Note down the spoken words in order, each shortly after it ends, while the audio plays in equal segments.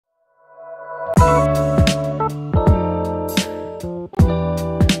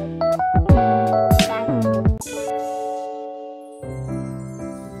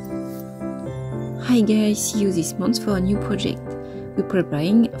see you this month for a new project. We're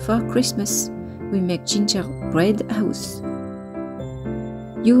preparing for Christmas. We make gingerbread house.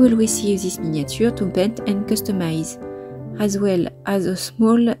 You will receive this miniature to paint and customize, as well as a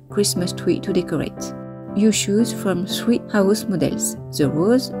small Christmas tree to decorate. You choose from 3 house models, the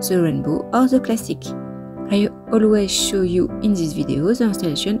rose, the rainbow or the classic. I always show you in these videos the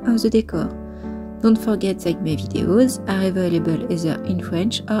installation of the decor. Don't forget that my videos are available either in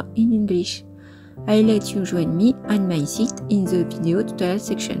French or in English. I let you join me on my site in the video tutorial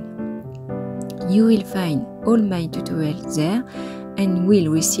section. You will find all my tutorials there and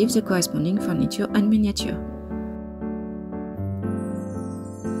will receive the corresponding furniture and miniature.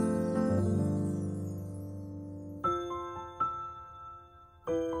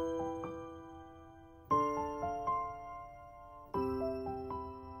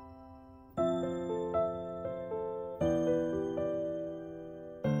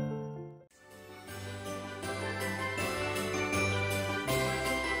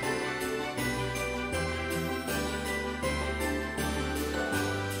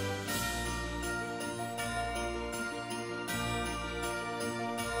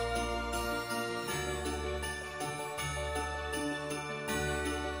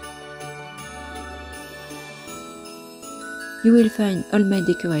 You will find all my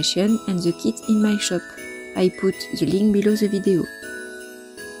decoration and the kit in my shop. I put the link below the video.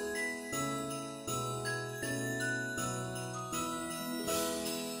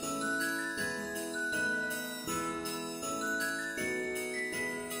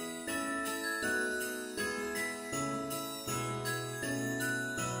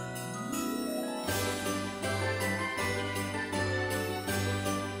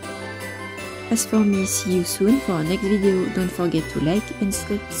 As for me, see you soon for our next video. Don't forget to like and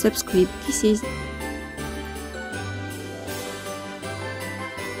subscribe. Kisses!